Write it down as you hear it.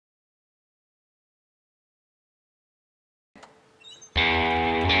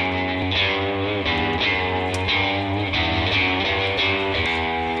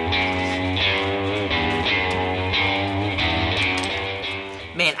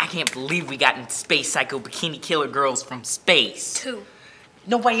I can't believe we got Space Psycho Bikini Killer girls from space. 2.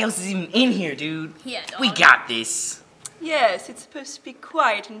 Nobody else is even in here, dude. Yeah, dog. We got this. Yes, it's supposed to be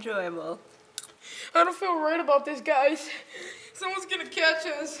quite enjoyable. I don't feel right about this, guys. Someone's gonna catch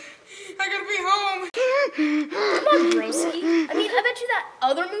us. I gotta be home. Come on, broski. I mean, I bet you that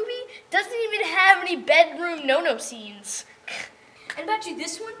other movie doesn't even have any bedroom no-no scenes. And I bet you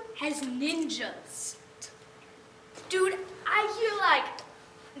this one has ninjas. Dude, I hear like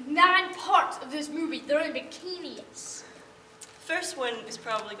 9 parts of this movie. They're in bikinis. First one is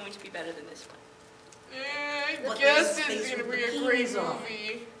probably going to be better than this one. I guess it's gonna be a great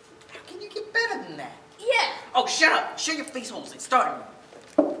movie. How can you get better than that? Yeah. Oh, shut up. Show your face holes. It's starting.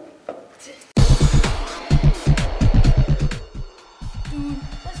 Dude,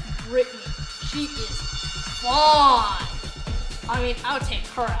 that's Brittany. She is fine. I mean, I would take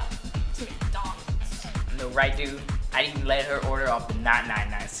her out to McDonald's. No, right, dude? I'd even let her order off the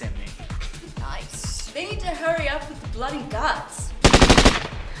 9.99 cent menu. Nice. They need to hurry up with the bloody guts.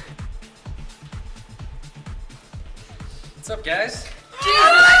 What's up, guys?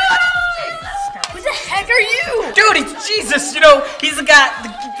 Who the heck are you? Dude, it's Jesus, you know, he's the guy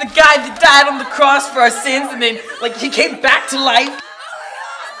that died on the cross for our sins, and then, like, he came back to life.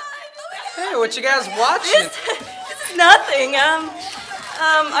 Hey, what you guys watching? This is nothing.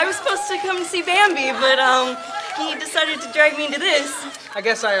 I was supposed to come and see Bambi, but he decided to drag me into this. I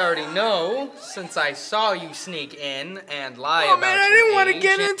guess I already know, since I saw you sneak in and lie Oh about man, I your didn't want to age.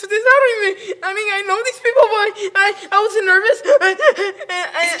 get into this. I mean, I know these people, but I was nervous.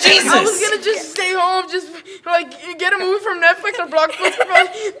 Jesus! I was gonna just stay home, just like get a movie from Netflix or Blockbuster.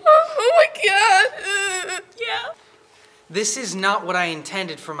 But, oh my god! Yeah. This is not what I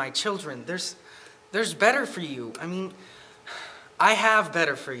intended for my children. There's better for you. I mean, I have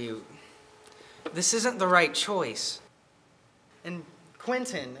better for you. This isn't the right choice. And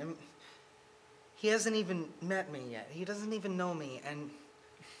Quentin, he hasn't even met me yet. He doesn't even know me, and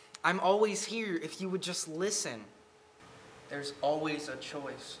I'm always here if you would just listen. There's always a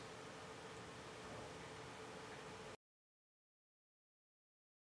choice.